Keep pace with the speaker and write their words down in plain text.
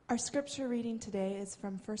Our scripture reading today is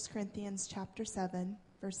from 1 Corinthians chapter 7,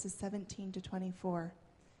 verses 17 to 24.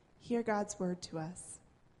 Hear God's word to us.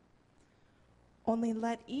 Only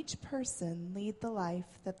let each person lead the life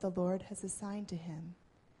that the Lord has assigned to him,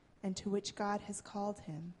 and to which God has called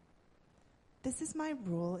him. This is my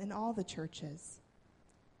rule in all the churches.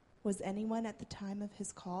 Was anyone at the time of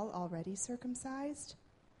his call already circumcised?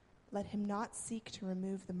 Let him not seek to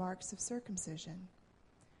remove the marks of circumcision.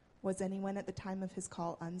 Was anyone at the time of his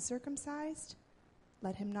call uncircumcised?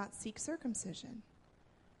 Let him not seek circumcision.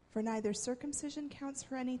 For neither circumcision counts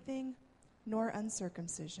for anything, nor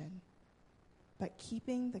uncircumcision, but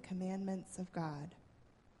keeping the commandments of God.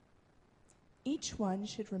 Each one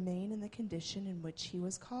should remain in the condition in which he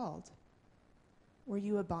was called. Were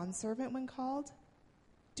you a bondservant when called?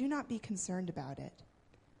 Do not be concerned about it.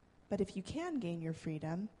 But if you can gain your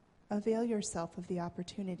freedom, avail yourself of the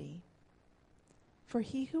opportunity. For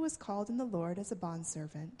he who is called in the Lord as a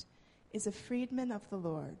bondservant is a freedman of the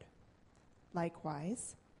Lord.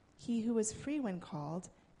 Likewise, he who is free when called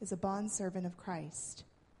is a bondservant of Christ.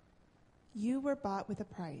 You were bought with a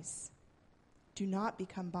price. Do not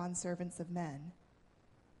become bondservants of men.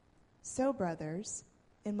 So, brothers,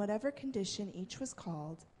 in whatever condition each was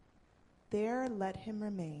called, there let him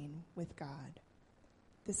remain with God.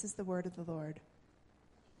 This is the word of the Lord.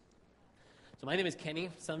 So my name is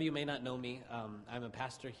Kenny. Some of you may not know me. I'm a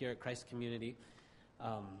pastor here at Christ Community.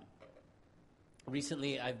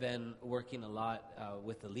 Recently, I've been working a lot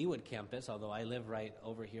with the Leawood campus, although I live right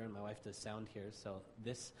over here and my wife does sound here, so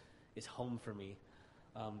this is home for me.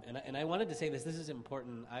 And I wanted to say this is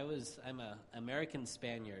important. I'm an American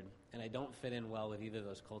Spaniard, and I don't fit in well with either of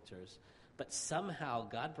those cultures. But somehow,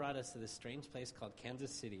 God brought us to this strange place called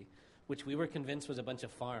Kansas City, which we were convinced was a bunch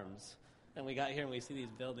of farms. And we got here and we see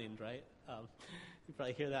these buildings, right? You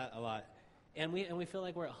probably hear that a lot. And we feel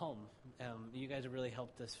like we're at home. You guys have really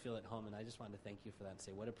helped us feel at home, and I just wanted to thank you for that and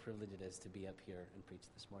say what a privilege it is to be up here and preach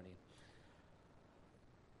this morning.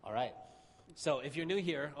 All right. So if you're new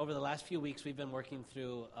here, over the last few weeks we've been working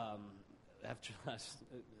through, after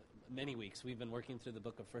many weeks, we've been working through the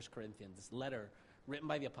book of 1 Corinthians, this letter written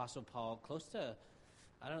by the Apostle Paul close to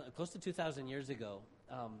 2,000 years ago.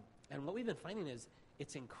 And what we've been finding is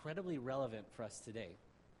it's incredibly relevant for us today.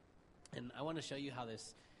 And I want to show you how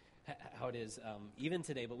it is even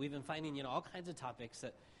today. But we've been finding, all kinds of topics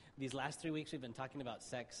that these last 3 weeks we've been talking about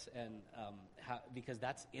sex and because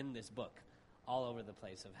that's in this book all over the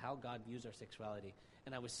place of how God views our sexuality.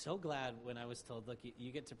 And I was so glad when I was told, look,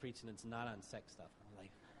 you get to preach and it's not on sex stuff. I'm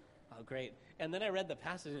like, oh, great. And then I read the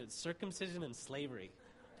passage and it's circumcision and slavery.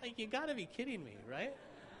 Like, you got to be kidding me, right?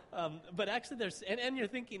 But actually there's, and you're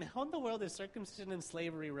thinking, how in the world is circumcision and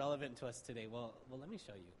slavery relevant to us today? Well, let me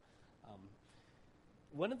show you.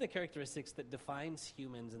 One of the characteristics that defines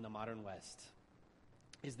humans in the modern West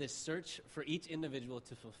is this search for each individual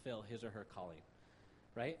to fulfill his or her calling,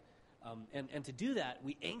 right? And to do that,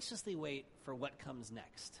 we anxiously wait for what comes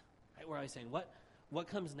next, right? We're always saying, what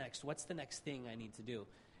comes next? What's the next thing I need to do?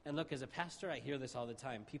 And look, as a pastor, I hear this all the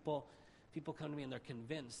time. People come to me and they're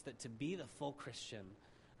convinced that to be the full Christian,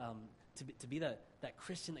 to be that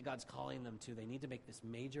Christian that God's calling them to, they need to make this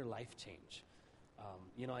major life change.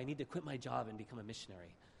 I need to quit my job and become a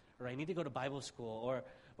missionary, or I need to go to Bible school,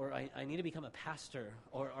 or I need to become a pastor,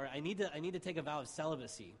 or I need to take a vow of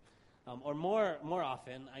celibacy, or more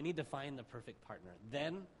often, I need to find the perfect partner.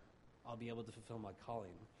 Then I'll be able to fulfill my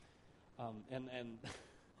calling. And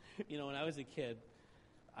when I was a kid,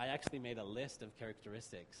 I actually made a list of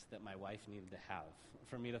characteristics that my wife needed to have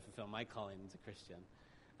for me to fulfill my calling as a Christian.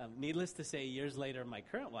 Needless to say, years later, my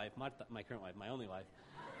only wife,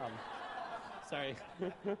 sorry,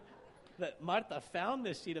 that Martha found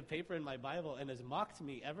this sheet of paper in my Bible and has mocked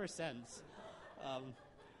me ever since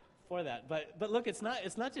for that. But look, it's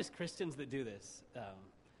not just Christians that do this.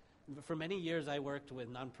 For many years, I worked with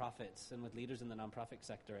nonprofits and with leaders in the nonprofit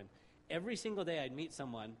sector, and every single day I'd meet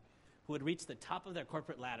someone who had reached the top of their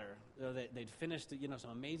corporate ladder. They'd finished,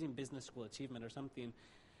 some amazing business school achievement or something,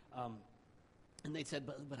 and they'd said,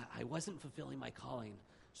 but I wasn't fulfilling my calling,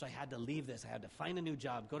 so I had to leave this. I had to find a new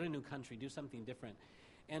job, go to a new country, do something different.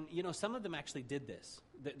 And, some of them actually did this.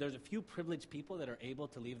 There's a few privileged people that are able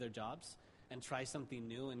to leave their jobs and try something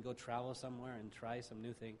new and go travel somewhere and try some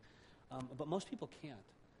new thing. But most people can't.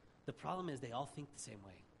 The problem is they all think the same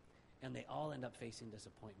way. And they all end up facing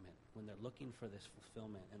disappointment when they're looking for this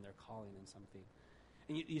fulfillment and they're calling in something.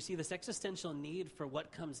 And you see this existential need for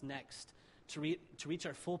what comes next to reach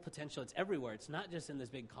our full potential. It's everywhere. It's not just in this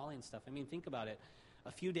big calling stuff. I mean, think about it.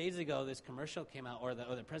 A few days ago, this commercial came out, or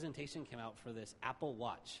the presentation came out for this Apple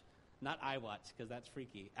Watch. Not iWatch, because that's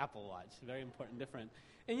freaky. Apple Watch, very important, different.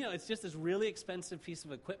 And it's just this really expensive piece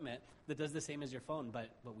of equipment that does the same as your phone, but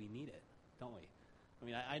we need it, don't we? I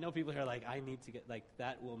mean, I know people who are like, I need to get, like,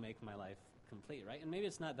 that will make my life complete, right? And maybe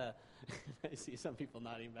it's not the, I see some people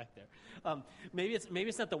nodding back there. Maybe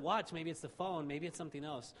it's not the watch, maybe it's the phone, maybe it's something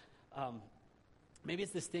else. Maybe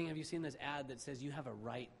it's this thing, have you seen this ad that says you have a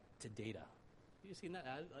right to data? Have you seen that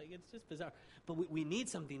ad? Like, it's just bizarre. But we need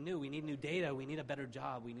something new. We need new data. We need a better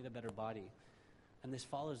job. We need a better body. And this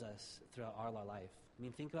follows us throughout our life. I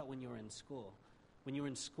mean, think about when you were in school. When you were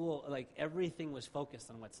in school, like, everything was focused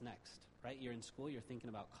on what's next, right? You're in school, you're thinking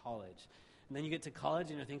about college. And then you get to college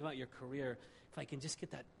and you're thinking about your career. If I can just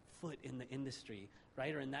get that foot in the industry,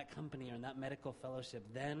 right, or in that company or in that medical fellowship,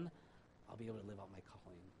 then I'll be able to live out my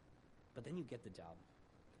calling. But then you get the job,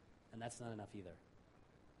 and that's not enough either.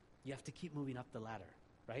 You have to keep moving up the ladder,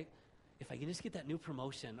 right? If I can just get that new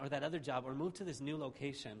promotion or that other job or move to this new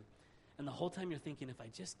location, and the whole time you're thinking, if I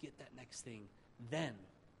just get that next thing, then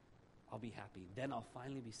I'll be happy. Then I'll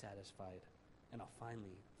finally be satisfied, and I'll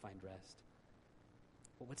finally find rest.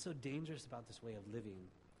 But what's so dangerous about this way of living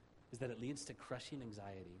is that it leads to crushing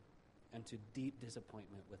anxiety and to deep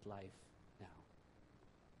disappointment with life now.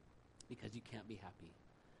 Because you can't be happy.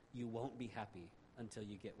 You won't be happy until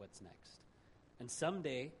you get what's next. And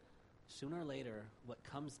someday, sooner or later, what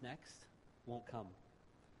comes next won't come.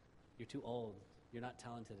 You're too old. You're not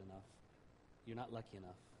talented enough. You're not lucky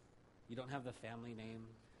enough. You don't have the family name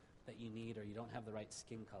that you need, or you don't have the right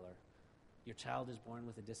skin color. Your child is born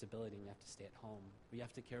with a disability and you have to stay at home, or you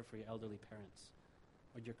have to care for your elderly parents,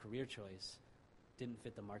 or your career choice didn't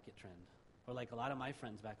fit the market trend. Or like a lot of my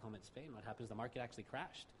friends back home in Spain, what happens, the market actually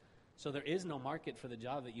crashed. So there is no market for the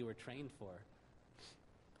job that you were trained for.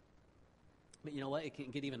 But you know what? It can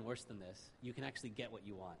get even worse than this. You can actually get what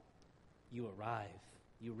you want. You arrive.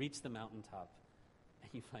 You reach the mountaintop, and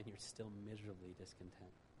you find you're still miserably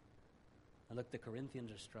discontent. And look, the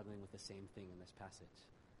Corinthians are struggling with the same thing in this passage.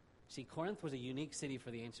 See, Corinth was a unique city for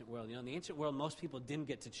the ancient world. In the ancient world, most people didn't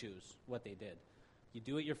get to choose what they did. You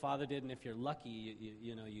do what your father did, and if you're lucky,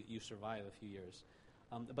 you survive a few years.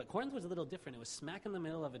 But Corinth was a little different. It was smack in the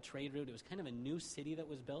middle of a trade route. It was kind of a new city that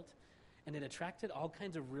was built, and it attracted all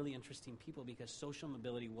kinds of really interesting people because social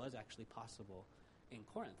mobility was actually possible in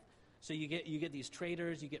Corinth. So you get these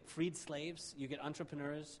traders, you get freed slaves, you get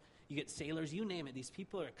entrepreneurs, you get sailors, you name it. These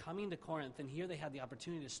people are coming to Corinth, and here they had the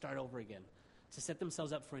opportunity to start over again, to set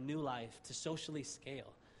themselves up for a new life, to socially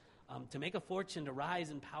scale, to make a fortune, to rise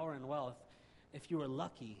in power and wealth. If you were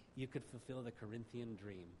lucky, you could fulfill the Corinthian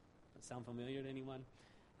dream. That sound familiar to anyone?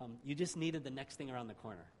 You just needed the next thing around the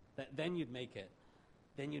corner. Then you'd make it.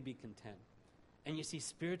 Then you'd be content. And you see,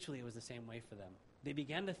 spiritually, it was the same way for them. They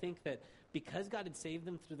began to think that because God had saved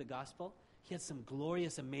them through the gospel, he had some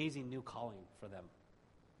glorious, amazing new calling for them.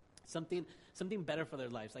 Something better for their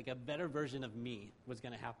lives, like a better version of me was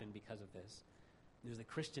going to happen because of this. It was the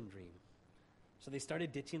Christian dream. So they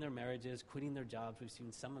started ditching their marriages, quitting their jobs. We've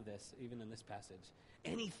seen some of this even in this passage.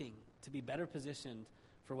 Anything to be better positioned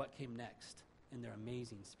for what came next in their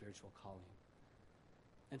amazing spiritual calling.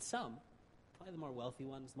 And some, probably the more wealthy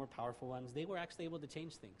ones, more powerful ones, they were actually able to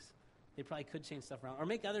change things. They probably could change stuff around or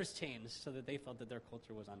make others change so that they felt that their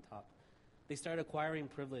culture was on top. They started acquiring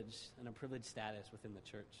privilege and a privileged status within the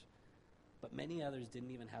church. But many others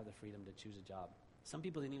didn't even have the freedom to choose a job. Some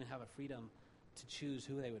people didn't even have a freedom to choose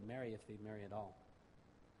who they would marry if they'd marry at all.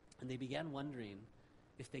 And they began wondering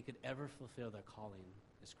if they could ever fulfill their calling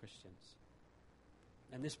as Christians.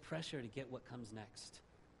 And this pressure to get what comes next,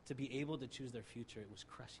 to be able to choose their future, it was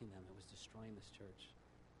crushing them. It was destroying this church.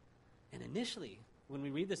 And initially, when we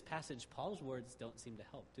read this passage, Paul's words don't seem to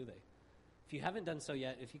help, do they? If you haven't done so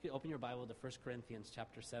yet, if you could open your Bible to 1 Corinthians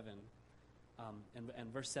chapter 7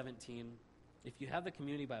 and verse 17. If you have the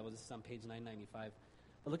community Bible, this is on page 995.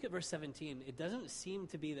 But look at verse 17. It doesn't seem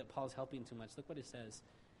to be that Paul's helping too much. Look what it says.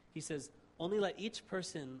 He says, "Only let each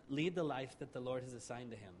person lead the life that the Lord has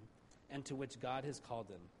assigned to him and to which God has called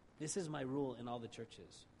him. This is my rule in all the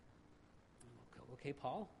churches." Okay,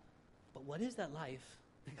 Paul, but what is that life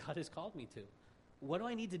that God has called me to? What do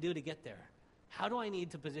I need to do to get there? How do I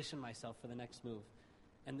need to position myself for the next move?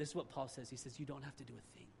 And this is what Paul says. He says, you don't have to do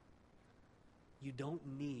a thing. You don't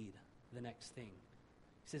need the next thing.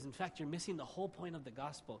 He says, in fact, you're missing the whole point of the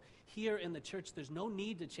gospel. Here in the church, there's no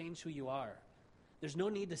need to change who you are. There's no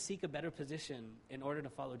need to seek a better position in order to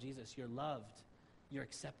follow Jesus. You're loved. You're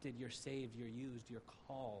accepted. You're saved. You're used. You're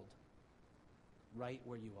called right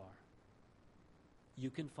where you are. You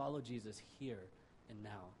can follow Jesus here and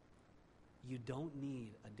now. You don't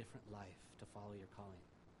need a different life to follow your calling.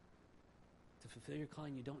 To fulfill your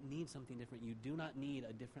calling, you don't need something different. You do not need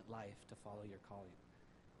a different life to follow your calling.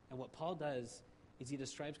 And what Paul does is he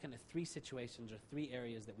describes kind of 3 situations or 3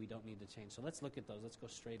 areas that we don't need to change. So let's look at those. Let's go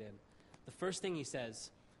straight in. The first thing he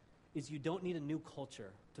says is you don't need a new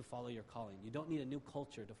culture to follow your calling. You don't need a new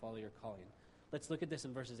culture to follow your calling. Let's look at this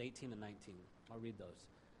in verses 18 and 19. I'll read those.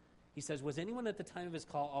 He says, was anyone at the time of his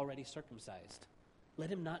call already circumcised? Let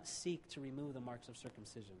him not seek to remove the marks of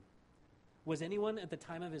circumcision. Was anyone at the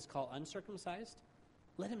time of his call uncircumcised?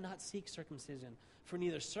 Let him not seek circumcision, for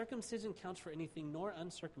neither circumcision counts for anything nor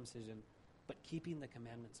uncircumcision, but keeping the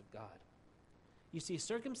commandments of God. You see,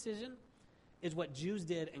 circumcision is what Jews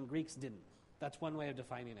did and Greeks didn't. That's one way of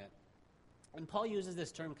defining it. And Paul uses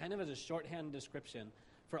this term kind of as a shorthand description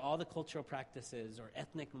for all the cultural practices or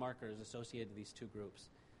ethnic markers associated with these 2 groups.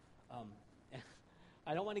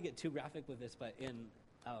 I don't want to get too graphic with this, but in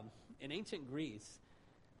ancient Greece,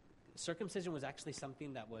 circumcision was actually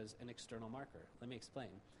something that was an external marker. Let me explain.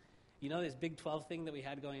 You know this Big 12 thing that we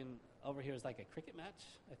had going over here is like a cricket match?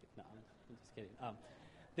 No, I'm just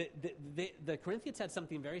kidding. The Corinthians had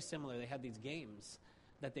something very similar. They had these games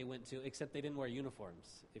that they went to, except they didn't wear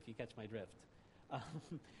uniforms, if you catch my drift.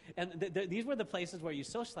 And these were the places where you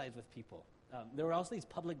socialized with people. There were also these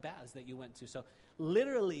public baths that you went to. So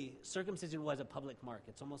literally, circumcision was a public mark.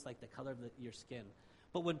 It's almost like the color of your skin.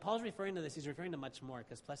 But when Paul's referring to this, he's referring to much more,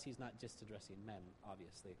 because plus he's not just addressing men,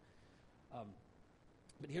 obviously.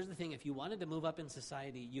 But here's the thing. If you wanted to move up in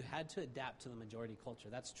society, you had to adapt to the majority culture.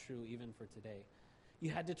 That's true even for today.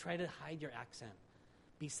 You had to try to hide your accent,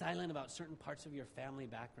 be silent about certain parts of your family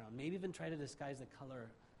background, maybe even try to disguise the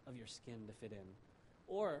color of your skin to fit in.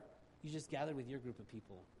 Or you just gathered with your group of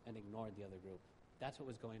people and ignored the other group. That's what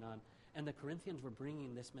was going on. And the Corinthians were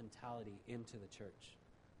bringing this mentality into the church.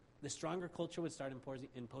 The stronger culture would start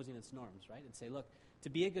imposing its norms, right? It'd say, look, to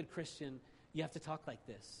be a good Christian, you have to talk like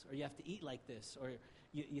this, or you have to eat like this, or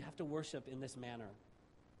you have to worship in this manner.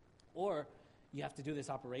 Or you have to do this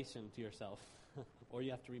operation to yourself, or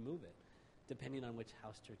you have to remove it, depending on which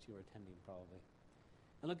house church you were attending, probably.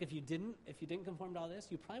 And look, if you didn't conform to all this,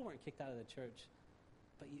 you probably weren't kicked out of the church,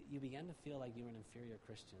 but you began to feel like you were an inferior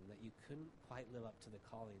Christian, that you couldn't quite live up to the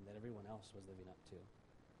calling that everyone else was living up to.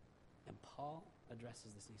 And Paul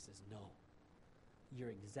addresses this and he says, no, you're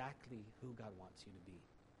exactly who God wants you to be.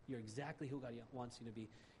 You're exactly who God wants you to be.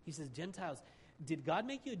 He says, Gentiles, did God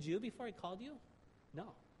make you a Jew before he called you?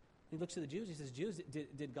 No. He looks to the Jews. He says, Jews,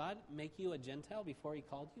 did God make you a Gentile before he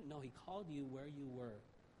called you? No, he called you where you were.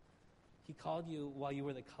 He called you while you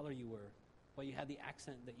were the color you were, while you had the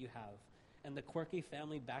accent that you have, and the quirky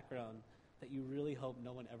family background that you really hope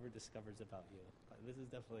no one ever discovers about you. This is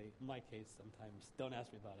definitely my case sometimes. Don't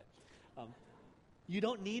ask me about it. You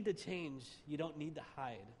don't need to change. You don't need to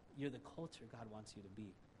hide. You're the culture God wants you to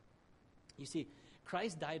be. You see,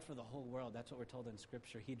 Christ died for the whole world. That's what we're told in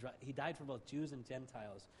Scripture. He died for both Jews and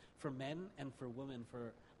Gentiles, for men and for women,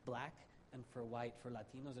 for black and for white, for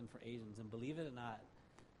Latinos and for Asians. And believe it or not,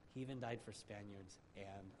 he even died for Spaniards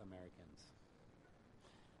and Americans.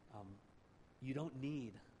 You don't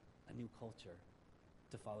need a new culture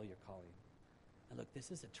to follow your calling. And look,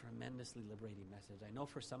 this is a tremendously liberating message. I know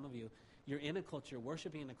for some of you, you're in a culture,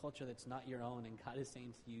 worshiping in a culture that's not your own, and God is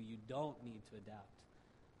saying to you, you don't need to adapt.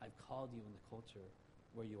 I've called you in the culture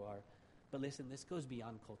where you are. But listen, this goes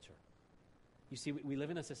beyond culture. You see, we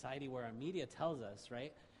live in a society where our media tells us,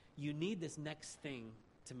 right, you need this next thing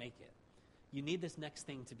to make it. You need this next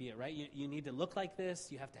thing to be it, right? You need to look like this,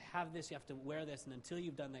 you have to have this, you have to wear this, and until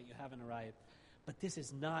you've done that, you haven't arrived. But this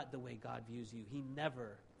is not the way God views you. He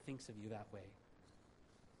never thinks of you that way.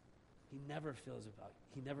 He never feels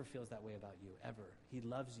that way about you, ever. He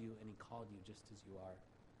loves you and he called you just as you are.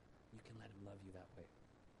 You can let him love you that way.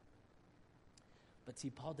 But see,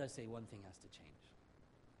 Paul does say one thing has to change.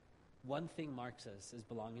 One thing marks us as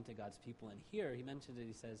belonging to God's people. And here he mentions it,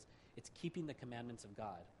 he says, it's keeping the commandments of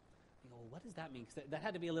God. You go, well, what does that mean? Because that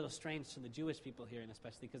had to be a little strange to the Jewish people here, and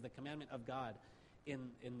especially because the commandment of God in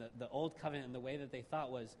the old covenant and the way that they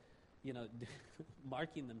thought was,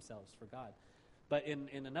 marking themselves for God. But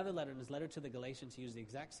in another letter, in his letter to the Galatians, he used the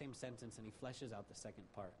exact same sentence and he fleshes out the second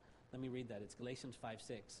part. Let me read that. It's Galatians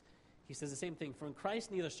 5:6. He says the same thing. For in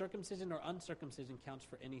Christ, neither circumcision nor uncircumcision counts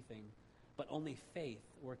for anything, but only faith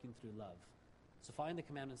working through love. So following the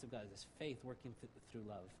commandments of God is faith working through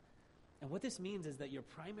love. And what this means is that your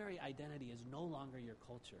primary identity is no longer your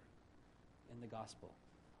culture in the gospel,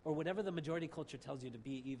 or whatever the majority culture tells you to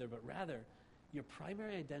be either, but rather your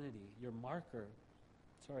primary identity, your marker,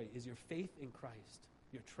 is your faith in Christ,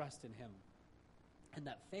 your trust in him. And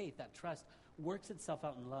that faith, that trust, works itself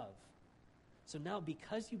out in love. So now,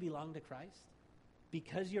 because you belong to Christ,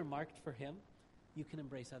 because you're marked for him, you can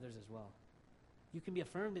embrace others as well. You can be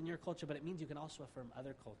affirmed in your culture, but it means you can also affirm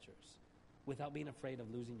other cultures without being afraid of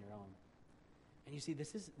losing your own. And you see,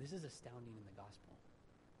 this is astounding in the gospel.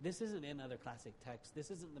 This isn't in other classic texts. This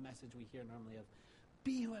isn't the message we hear normally of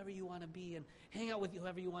be whoever you want to be and hang out with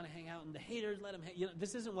whoever you want to hang out, and the haters, let them hate.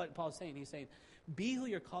 This isn't what Paul's saying. He's saying, be who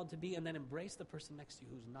you're called to be and then embrace the person next to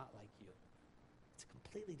you who's not like you. It's a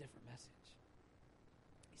completely different message.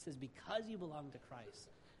 He says, because you belong to Christ,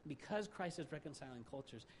 because Christ is reconciling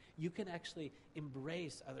cultures, you can actually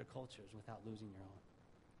embrace other cultures without losing your own.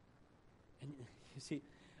 And you see,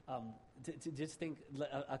 to just think,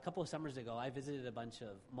 a couple of summers ago, I visited a bunch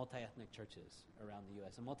of multi-ethnic churches around the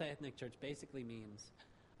U.S. A multi-ethnic church basically means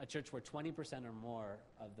a church where 20% or more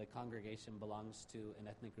of the congregation belongs to an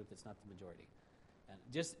ethnic group that's not the majority. And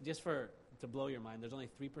just to blow your mind, there's only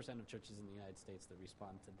 3% of churches in the United States that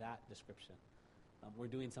respond to that description. We're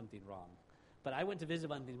doing something wrong. But I went to visit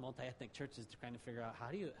one of these multi-ethnic churches to kind of figure out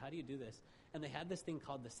how do you do this? And they had this thing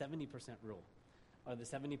called the 70% rule, or the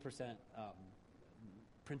 70%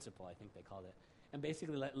 principle, I think they called it. And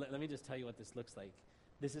basically, let me just tell you what this looks like.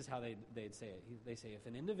 This is how they'd say it. They say, if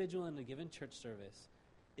an individual in a given church service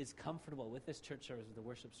is comfortable with this church service, with the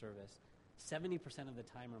worship service, 70% of the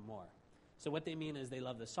time or more. So what they mean is they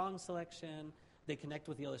love the song selection, they connect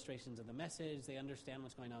with the illustrations of the message, they understand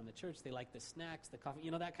what's going on in the church, they like the snacks, the coffee,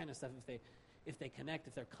 that kind of stuff. If they connect,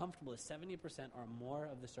 if they're comfortable with 70% or more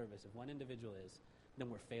of the service, if one individual is, then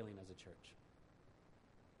we're failing as a church.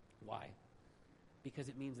 Why? Because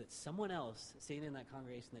it means that someone else sitting in that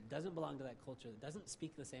congregation that doesn't belong to that culture, that doesn't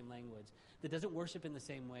speak the same language, that doesn't worship in the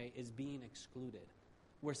same way, is being excluded.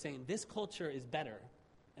 We're saying this culture is better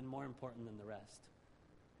and more important than the rest.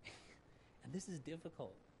 And this is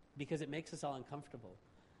difficult because it makes us all uncomfortable.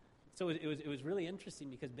 So it was really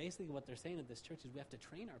interesting because basically what they're saying at this church is we have to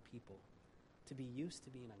train our people to be used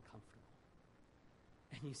to being uncomfortable.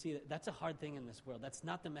 And you see, that's a hard thing in this world. That's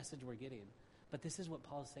not the message we're getting. But this is what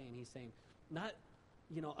Paul's saying. He's saying, not,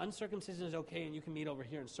 uncircumcision is okay and you can meet over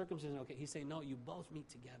here and circumcision is okay. He's saying, no, you both meet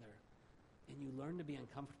together and you learn to be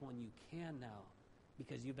uncomfortable, and you can now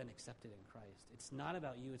because you've been accepted in Christ. It's not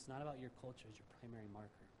about you. It's not about your culture as your primary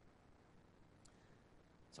marker.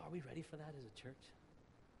 So are we ready for that as a church?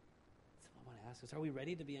 That's what I want to ask us. Are we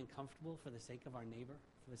ready to be uncomfortable for the sake of our neighbor,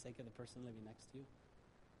 for the sake of the person living next to you?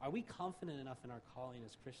 Are we confident enough in our calling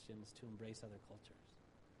as Christians to embrace other cultures?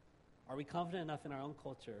 Are we confident enough in our own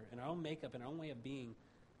culture, in our own makeup, in our own way of being,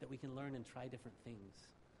 that we can learn and try different things,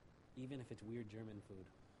 even if it's weird German food?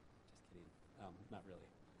 Just kidding. Not really.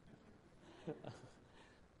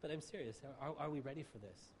 But I'm serious. Are we ready for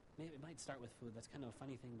this? Maybe it might start with food. That's kind of a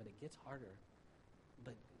funny thing, but it gets harder.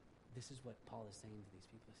 But this is what Paul is saying to these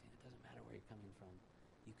people. He's saying it doesn't matter where you're coming from.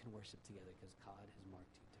 You can worship together because God has marked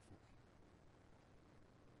you differently.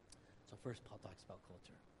 So first, Paul talks about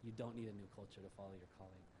culture. You don't need a new culture to follow your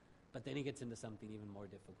calling. But then he gets into something even more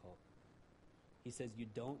difficult. He says you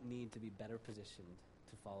don't need to be better positioned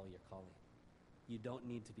to follow your calling. You don't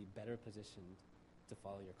need to be better positioned to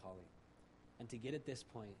follow your calling. And to get at this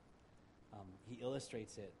point, he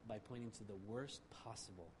illustrates it by pointing to the worst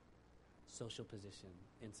possible social position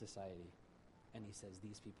in society. And he says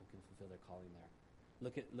these people can fulfill their calling there.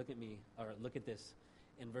 Look at this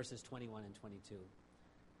in verses 21 and 22.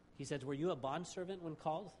 He says, were you a bondservant when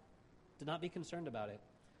called? Do not be concerned about it.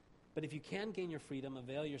 But if you can gain your freedom,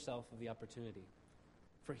 avail yourself of the opportunity.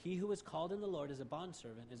 For he who is called in the Lord as a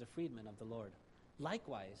bondservant is a freedman of the Lord.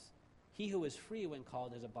 Likewise, he who is free when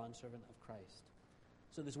called is a bondservant of Christ.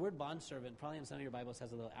 So this word bondservant, probably in some of your Bibles,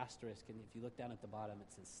 has a little asterisk, and if you look down at the bottom,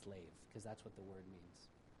 it says slave, because that's what the word means.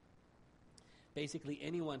 Basically,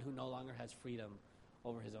 anyone who no longer has freedom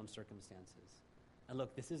over his own circumstances. And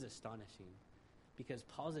look, this is astonishing, because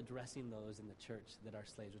Paul's addressing those in the church that are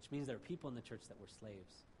slaves, which means there are people in the church that were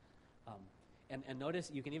slaves. And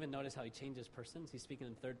notice, you can even notice how he changes persons. He's speaking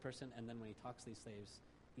in third person, and then when he talks to these slaves,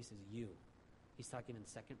 he says you. He's talking in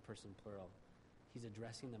second person plural. He's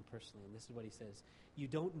addressing them personally, and this is what he says. You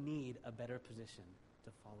don't need a better position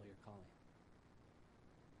to follow your calling.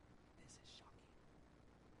 This is shocking.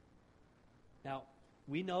 Now,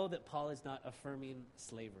 we know that Paul is not affirming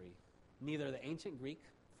slavery, neither the ancient Greek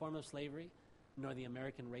form of slavery, nor the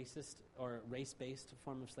American racist or race-based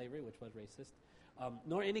form of slavery, which was racist,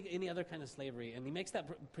 nor any other kind of slavery. And he makes that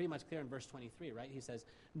pretty much clear in verse 23, right? He says,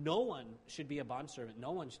 no one should be a bondservant.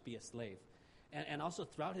 No one should be a slave. And also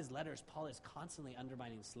throughout his letters, Paul is constantly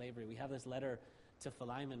undermining slavery. We have this letter to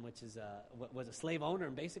Philemon, which was a slave owner,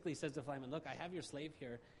 and basically says to Philemon, look, I have your slave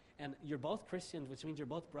here, and you're both Christians, which means you're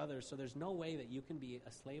both brothers, so there's no way that you can be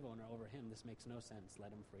a slave owner over him. This makes no sense.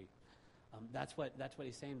 Let him free. That's what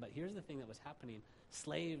he's saying. But here's the thing that was happening.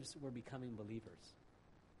 Slaves were becoming believers.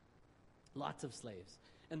 Lots of slaves.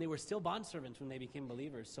 And they were still bondservants when they became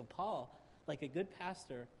believers. So Paul, like a good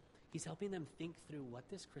pastor, He's helping them think through what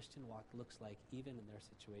this Christian walk looks like even in their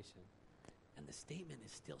situation. And the statement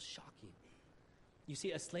is still shocking. You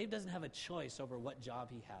see, a slave doesn't have a choice over what job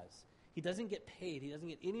he has. He doesn't get paid. He doesn't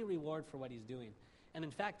get any reward for what he's doing. And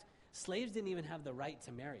in fact, slaves didn't even have the right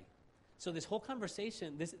to marry. So this whole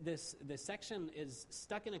conversation, this section is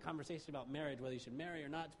stuck in a conversation about marriage, whether you should marry or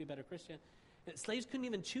not to be a better Christian. And slaves couldn't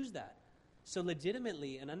even choose that. So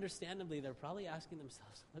legitimately and understandably, they're probably asking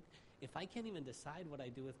themselves, look, if I can't even decide what I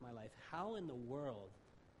do with my life, how in the world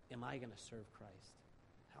am I going to serve Christ?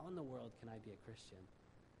 How in the world can I be a Christian?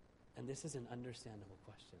 And this is an understandable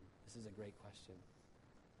question. This is a great question.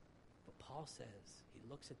 But Paul says, he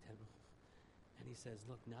looks at them and he says,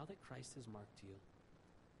 look, now that Christ has marked you,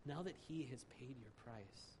 now that he has paid your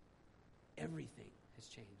price, everything has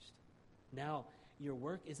changed. Now, your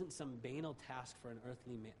work isn't some banal task for an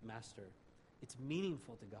earthly master. It's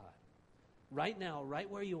meaningful to God. Right now, right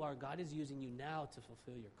where you are, God is using you now to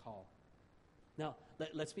fulfill your call. Now,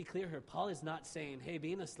 let's be clear here. Paul is not saying, hey,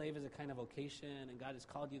 being a slave is a kind of vocation and God has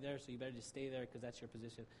called you there, so you better just stay there because that's your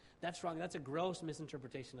position. That's wrong. That's a gross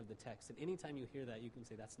misinterpretation of the text. And anytime you hear that, you can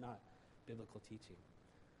say that's not biblical teaching.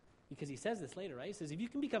 Because he says this later, right? He says, if you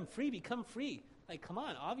can become free, become free. Like, come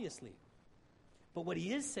on, obviously. But what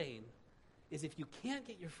he is saying is if you can't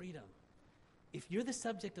get your freedom, if you're the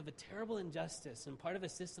subject of a terrible injustice and part of a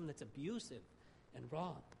system that's abusive and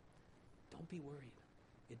wrong, don't be worried.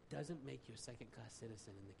 It doesn't make you a second-class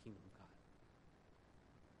citizen in the kingdom of God.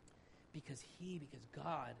 Because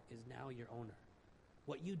God is now your owner.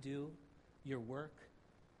 What you do, your work,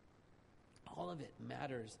 all of it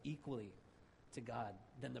matters equally to God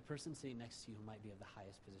than the person sitting next to you who might be of the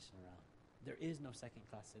highest position around. There is no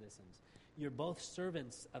second-class citizens. You're both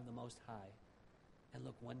servants of the Most High. And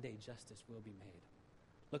look, one day justice will be made.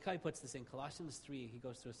 Look how he puts this in Colossians 3. He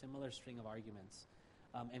goes through a similar string of arguments.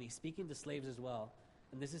 And he's speaking to slaves as well.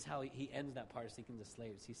 And this is how he ends that part, speaking to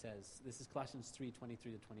slaves. He says, this is Colossians 3,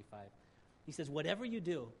 23 to 25. He says, whatever you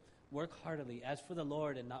do, work heartily, as for the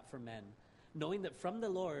Lord and not for men, knowing that from the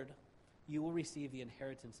Lord you will receive the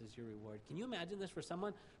inheritance as your reward. Can you imagine this for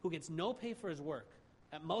someone who gets no pay for his work?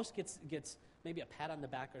 At most gets maybe a pat on the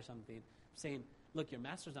back or something, saying, look, your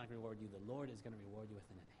master's not going to reward you. The Lord is going to reward you with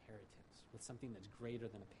an inheritance, with something that's greater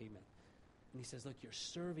than a payment. And he says, look, you're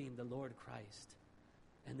serving the Lord Christ.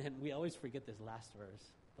 And then we always forget this last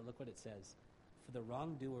verse, but look what it says. For the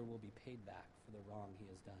wrongdoer will be paid back for the wrong he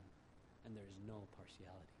has done, and there is no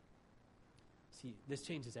partiality. See, this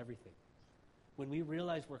changes everything. When we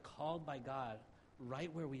realize we're called by God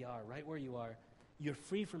right where we are, right where you are, you're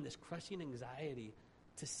free from this crushing anxiety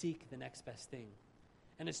to seek the next best thing.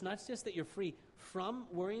 And it's not just that you're free from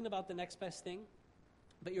worrying about the next best thing,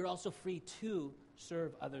 but you're also free to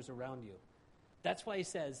serve others around you. That's why he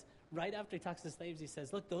says, right after he talks to slaves, he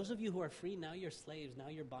says, look, those of you who are free, now you're slaves, now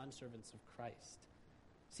you're bondservants of Christ.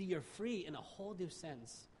 See, you're free in a whole new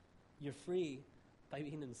sense. You're free by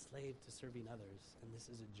being enslaved to serving others, and this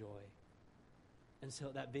is a joy. And so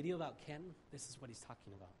that video about Ken, this is what he's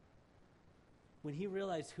talking about. When he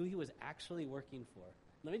realized who he was actually working for.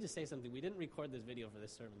 Let me just say something. We didn't record this video for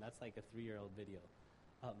this sermon. That's like a 3-year-old video.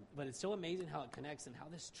 But it's so amazing how it connects and how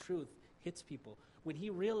this truth hits people. When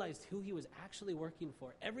he realized who he was actually working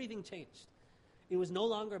for, everything changed. It was no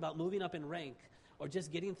longer about moving up in rank or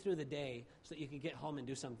just getting through the day so that you could get home and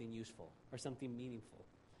do something useful or something meaningful.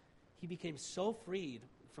 He became so freed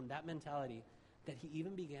from that mentality that he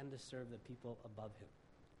even began to serve the people above him.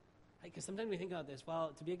 Because sometimes we think about this,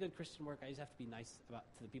 well, to be a good Christian work, I just have to be nice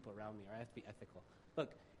to the people around me, or I have to be ethical.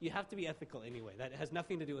 Look, you have to be ethical anyway. That has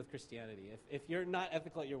nothing to do with Christianity. If you're not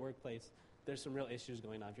ethical at your workplace, there's some real issues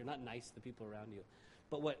going on. If you're not nice to the people around you.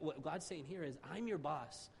 But what God's saying here is, I'm your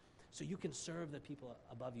boss, so you can serve the people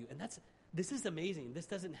above you. And this is amazing. This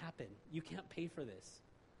doesn't happen. You can't pay for this.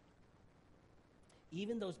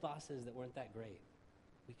 Even those bosses that weren't that great,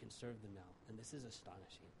 we can serve them now. And this is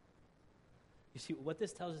astonishing. You see, what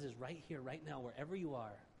this tells us is right here, right now, wherever you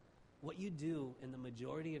are, what you do in the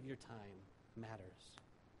majority of your time matters.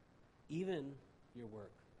 Even your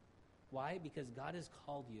work. Why? Because God has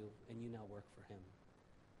called you and you now work for him.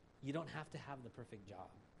 You don't have to have the perfect job,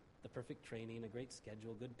 the perfect training, a great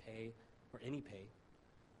schedule, good pay, or any pay,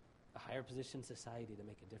 a higher position in society to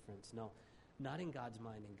make a difference. No, not in God's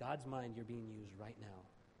mind. In God's mind, you're being used right now.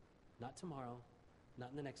 Not tomorrow, not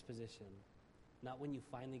in the next position, not when you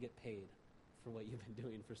finally get paid for what you've been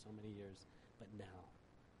doing for so many years, but now.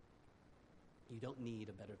 You don't need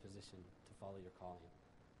a better position to follow your calling.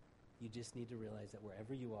 You just need to realize that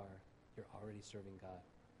wherever you are, you're already serving God,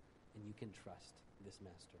 and you can trust this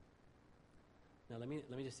master. Now, let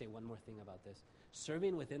me just say one more thing about this.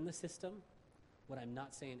 Serving within the system what I'm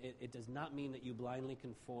not saying, it does not mean that you blindly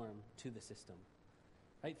conform to the system.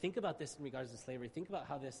 Right? Think about this in regards to slavery. Think about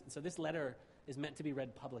how this letter is meant to be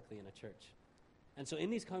read publicly in a church. And so in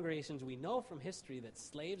these congregations, we know from history that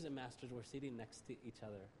slaves and masters were sitting next to each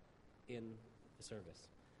other in the service.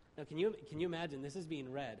 Now, can you imagine this is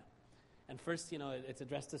being read? And first, it's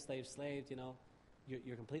addressed to slaves,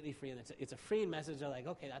 you're completely free. And it's a freeing message. They're like,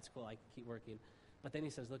 okay, that's cool. I can keep working. But then he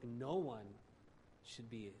says, look, no one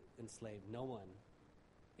should be enslaved. No one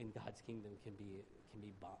in God's kingdom can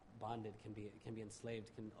be bonded, can be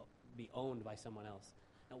enslaved, can be owned by someone else.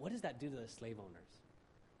 Now, what does that do to the slave owners?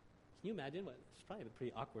 Can you imagine? It's probably a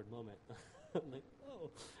pretty awkward moment. Like, oh,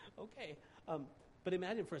 okay. But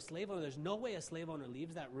imagine for a slave owner, there's no way a slave owner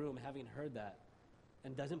leaves that room having heard that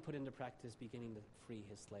and doesn't put into practice beginning to free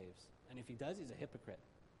his slaves. And if he does, he's a hypocrite.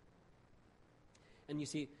 And you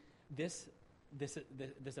see, this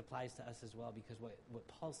applies to us as well, because what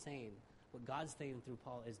Paul's saying, what God's saying through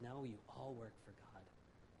Paul is now you all work for God.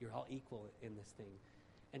 You're all equal in this thing.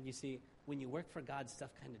 And you see, when you work for God, stuff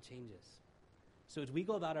kind of changes. So as we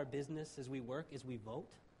go about our business, as we work, as we vote,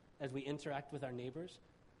 as we interact with our neighbors,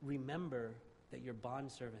 remember that you're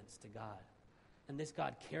bondservants to God. And this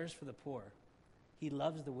God cares for the poor. He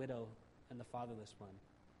loves the widow and the fatherless one.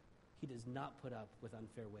 He does not put up with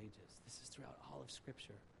unfair wages. This is throughout all of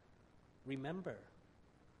Scripture. Remember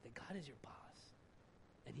that God is your boss.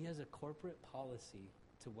 And he has a corporate policy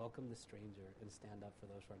to welcome the stranger and stand up for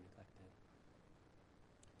those who are neglected.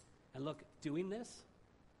 And look, doing this,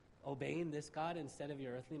 obeying this God instead of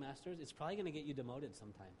your earthly masters, it's probably going to get you demoted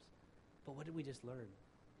sometimes. But what did we just learn?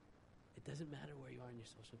 It doesn't matter where you are in your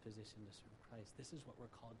social position to serve Christ. This is what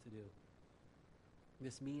we're called to do.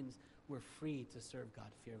 This means we're free to serve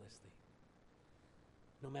God fearlessly.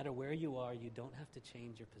 No matter where you are, you don't have to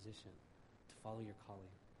change your position to follow your calling.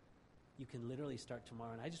 You can literally start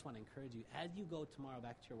tomorrow. And I just want to encourage you, as you go tomorrow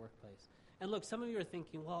back to your workplace. And look, some of you are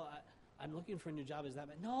thinking, well, I'm looking for a new job. Is that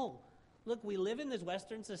bad? No. Look, we live in this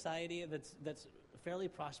Western society that's fairly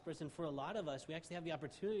prosperous. And for a lot of us, we actually have the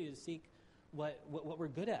opportunity to seek what we're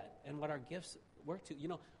good at and what our gifts work to.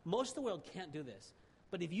 Most of the world can't do this.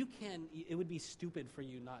 But if you can, it would be stupid for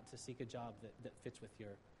you not to seek a job that fits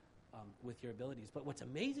with your abilities. But what's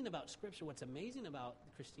amazing about Scripture, what's amazing about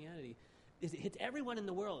Christianity, is it hits everyone in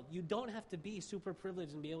the world. You don't have to be super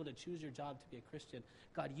privileged and be able to choose your job to be a Christian.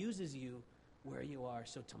 God uses you where you are.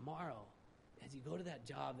 So tomorrow, as you go to that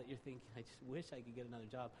job that you're thinking, I just wish I could get another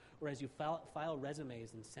job, or as you file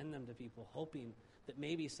resumes and send them to people, hoping that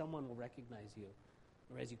maybe someone will recognize you,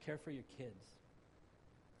 or as you care for your kids,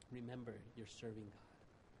 remember you're serving God.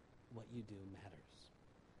 What you do matters.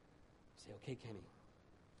 Say, okay, Kenny,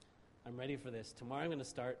 I'm ready for this. Tomorrow I'm going to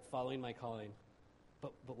start following my calling.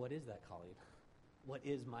 But what is that calling? What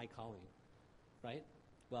is my calling? Right?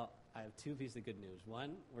 Well, I have two pieces of good news.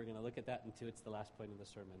 One, we're going to look at that, and two, it's the last point of the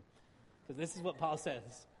sermon. Because this is what Paul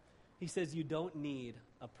says. He says you don't need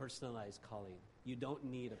a personalized calling. You don't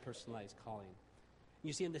need a personalized calling.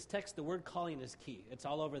 You see, in this text, the word calling is key. It's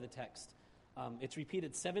all over the text. It's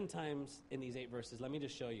repeated 7 times in these 8 verses. Let me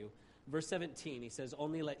just show you. Verse 17, he says,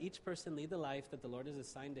 only let each person lead the life that the Lord has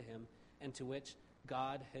assigned to him and to which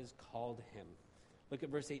God has called him. Look at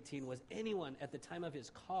verse 18. Was anyone at the time of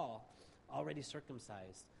his call already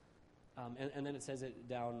circumcised? And then it says it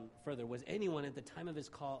down further. Was anyone at the time of his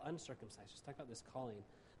call uncircumcised? Just talk about this calling.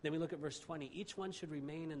 Then we look at verse 20. Each one should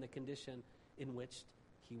remain in the condition in which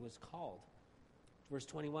he was called. Verse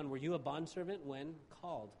 21, were you a bondservant when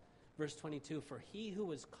called? Verse 22, for he who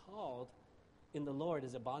was called in the Lord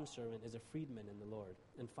is a bondservant, is a freedman in the Lord.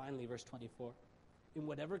 And finally, verse 24, in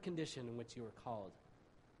whatever condition in which you were called,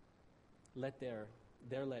 let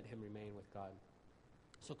him remain with God.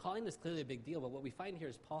 So calling is clearly a big deal, but what we find here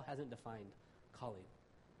is Paul hasn't defined calling.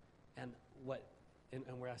 And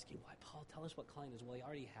we're asking, why, Paul, tell us what calling is. Well, he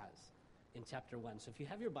already has in chapter 1. So if you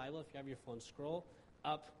have your Bible, if you have your phone, scroll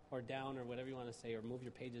up or down or whatever you want to say, or move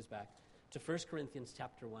your pages back to 1 Corinthians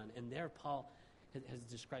chapter 1. And there Paul has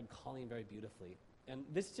described calling very beautifully. And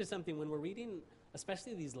this is just something, when we're reading,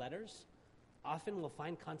 especially these letters, often we'll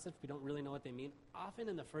find concepts we don't really know what they mean. Often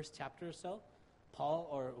in the first chapter or so, Paul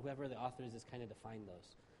or whoever the author is kind of defined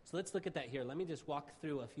those. So let's look at that here. Let me just walk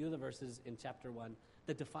through a few of the verses in chapter 1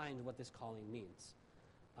 that define what this calling means.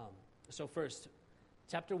 So first,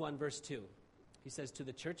 chapter 1, verse 2. He says, to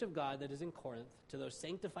the church of God that is in Corinth, to those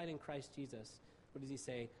sanctified in Christ Jesus, what does he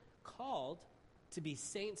say? Called to be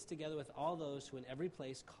saints together with all those who in every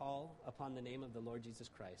place call upon the name of the Lord Jesus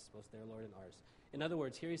Christ, both their Lord and ours. In other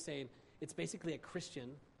words, here he's saying it's basically a Christian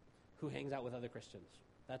who hangs out with other Christians.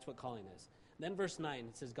 That's what calling is. Then verse 9,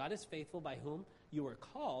 it says, God is faithful by whom you were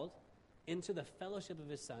called into the fellowship of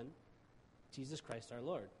his Son, Jesus Christ our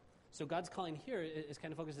Lord. So God's calling here is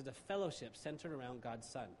kind of focused as a fellowship centered around God's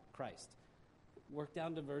Son, Christ. Work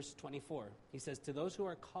down to verse 24. He says, to those who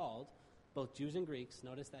are called, both Jews and Greeks,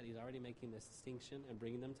 notice that he's already making this distinction and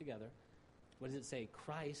bringing them together. What does it say?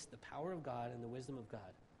 Christ, the power of God and the wisdom of God.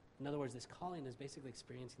 In other words, this calling is basically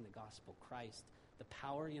experiencing the gospel. Christ, the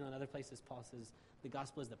power, in other places Paul says the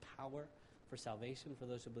gospel is the power for salvation for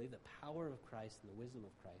those who believe, the power of Christ and the wisdom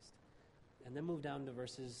of Christ. And then move down to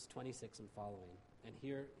verses 26 and following. And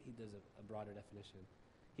here he does a broader definition.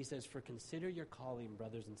 He says, for consider your calling,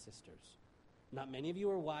 brothers and sisters. Not many of you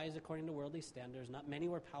are wise according to worldly standards. Not many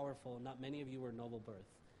were powerful. Not many of you were noble birth.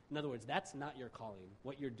 In other words, that's not your calling,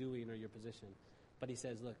 what you're doing or your position. But he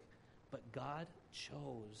says, look, but God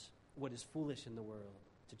chose what is foolish in the world,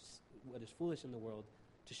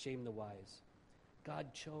 to shame the wise.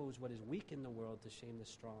 God chose what is weak in the world to shame the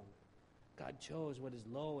strong. God chose what is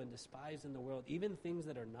low and despised in the world, even things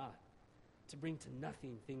that are not, to bring to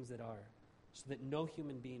nothing things that are, so that no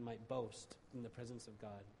human being might boast in the presence of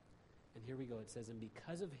God. And here we go. It says, and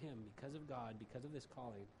because of him, because of God, because of this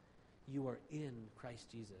calling, you are in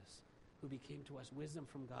Christ Jesus, who became to us wisdom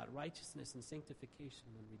from God, righteousness and sanctification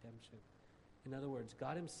and redemption. In other words,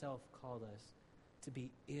 God himself called us to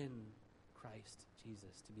be in Christ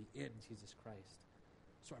Jesus, to be in Jesus Christ.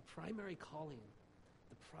 So our primary calling,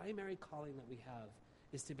 the primary calling that we have,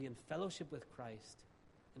 is to be in fellowship with Christ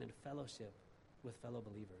and in fellowship with fellow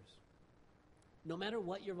believers. No matter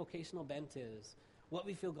what your vocational bent is, what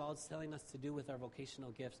we feel God's telling us to do with our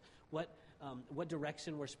vocational gifts, what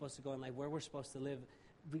direction we're supposed to go in life, where we're supposed to live,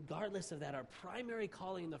 regardless of that, our primary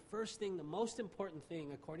calling, the first thing, the most important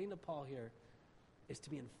thing, according to Paul here, is to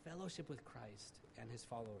be in fellowship with Christ and his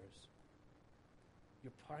followers.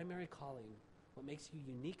 Your primary calling, what makes you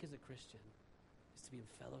unique as a Christian, is to be in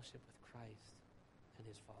fellowship with Christ and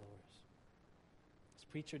his followers. This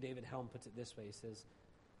preacher David Helm puts it this way. He says,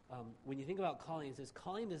 when you think about calling, he says,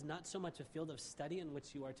 calling is not so much a field of study in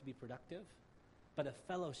which you are to be productive, but a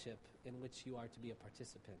fellowship in which you are to be a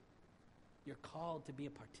participant. You're called to be a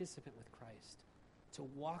participant with Christ, to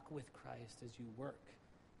walk with Christ as you work,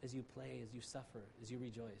 as you play, as you suffer, as you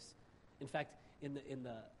rejoice. In fact, in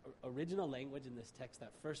the original language in this text,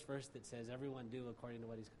 that first verse that says, everyone do according to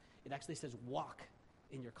what it actually says, walk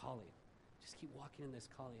in your calling. Just keep walking in this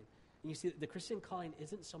calling. And you see, the Christian calling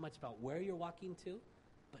isn't so much about where you're walking to,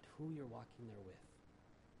 but who you're walking there with.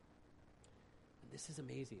 And this is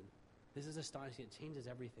amazing. This is astonishing. It changes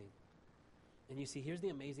everything. And you see, here's the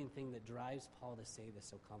amazing thing that drives Paul to say this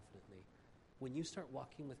so confidently. When you start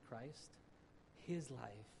walking with Christ, his life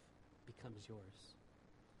becomes yours.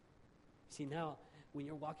 See, now, when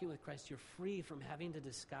you're walking with Christ, you're free from having to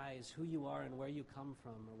disguise who you are and where you come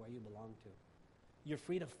from or where you belong to. You're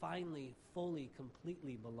free to finally, fully,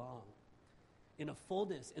 completely belong. In the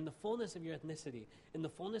fullness of your ethnicity, in the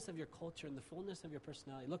fullness of your culture, in the fullness of your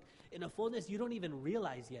personality. Look, in a fullness you don't even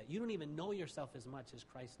realize yet. You don't even know yourself as much as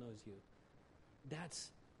Christ knows you. That's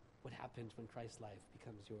what happens when Christ's life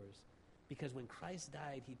becomes yours. Because when Christ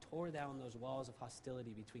died, he tore down those walls of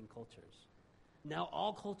hostility between cultures. Now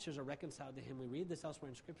all cultures are reconciled to him. We read this elsewhere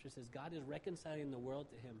in Scripture. It says God is reconciling the world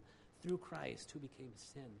to him through Christ, who became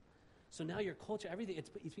sin. So now your culture, everything,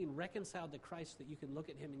 it's being reconciled to Christ so that you can look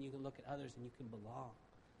at him and you can look at others and you can belong.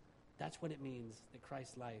 That's what it means that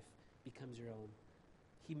Christ's life becomes your own.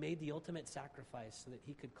 He made the ultimate sacrifice so that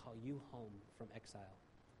he could call you home from exile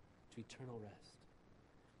to eternal rest.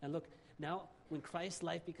 And look, now when Christ's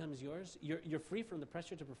life becomes yours, you're free from the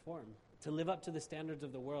pressure to perform, to live up to the standards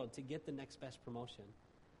of the world, to get the next best promotion.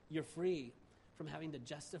 You're free from having to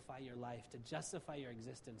justify your life, to justify your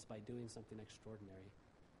existence by doing something extraordinary.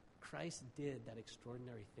 Christ did that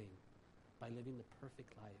extraordinary thing by living the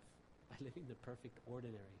perfect life, by living the perfect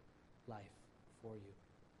ordinary life for you.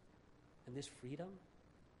 And this freedom,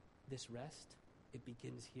 this rest, it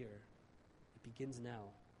begins here. It begins now.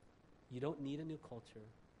 You don't need a new culture.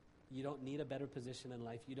 You don't need a better position in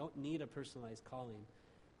life. You don't need a personalized calling.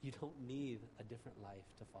 You don't need a different life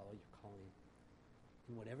to follow your calling.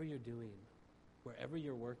 And whatever you're doing, wherever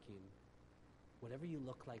you're working, whatever you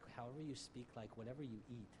look like, however you speak like, whatever you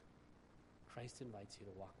eat, Christ invites you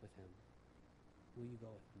to walk with him. Will you go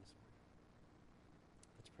with him this morning?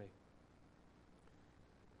 Let's pray.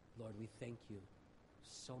 Lord, we thank you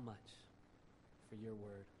so much for your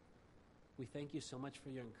word. We thank you so much for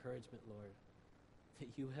your encouragement, Lord, that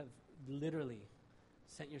you have literally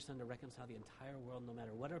sent your Son to reconcile the entire world, no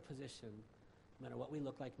matter what our position, no matter what we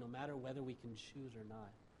look like, no matter whether we can choose or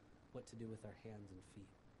not what to do with our hands and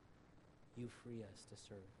feet. You free us to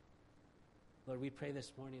serve. Lord, we pray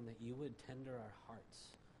this morning that you would tender our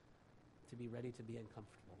hearts to be ready to be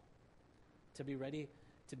uncomfortable, to be ready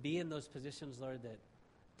to be in those positions, Lord, that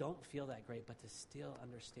don't feel that great, but to still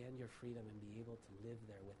understand your freedom and be able to live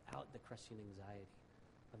there without the crushing anxiety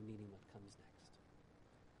of needing what comes next.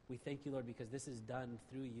 We thank you, Lord, because this is done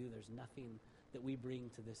through you. There's nothing that we bring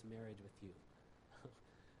to this marriage with you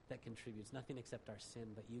that contributes, nothing except our sin,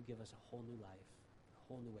 but you give us a whole new life, a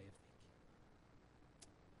whole new way of thinking.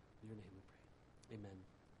 In your name we pray. Amen.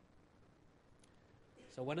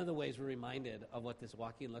 So one of the ways we're reminded of what this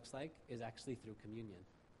walking looks like is actually through communion.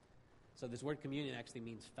 So this word communion actually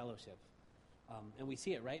means fellowship. And we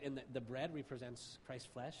see it, right? And the bread represents Christ's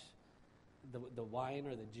flesh. The wine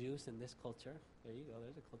or the juice in this culture, there you go,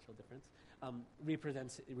 there's a cultural difference,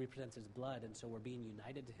 represents his blood, and so we're being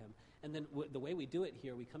united to him. And then the way we do it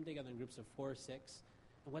here, we come together in groups of 4 or 6,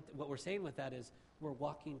 and what we're saying with that is we're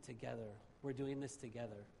walking together. We're doing this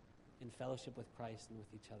together in fellowship with Christ and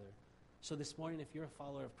with each other. So this morning, if you're a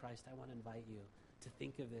follower of Christ, I want to invite you to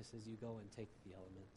think of this as you go and take the elements.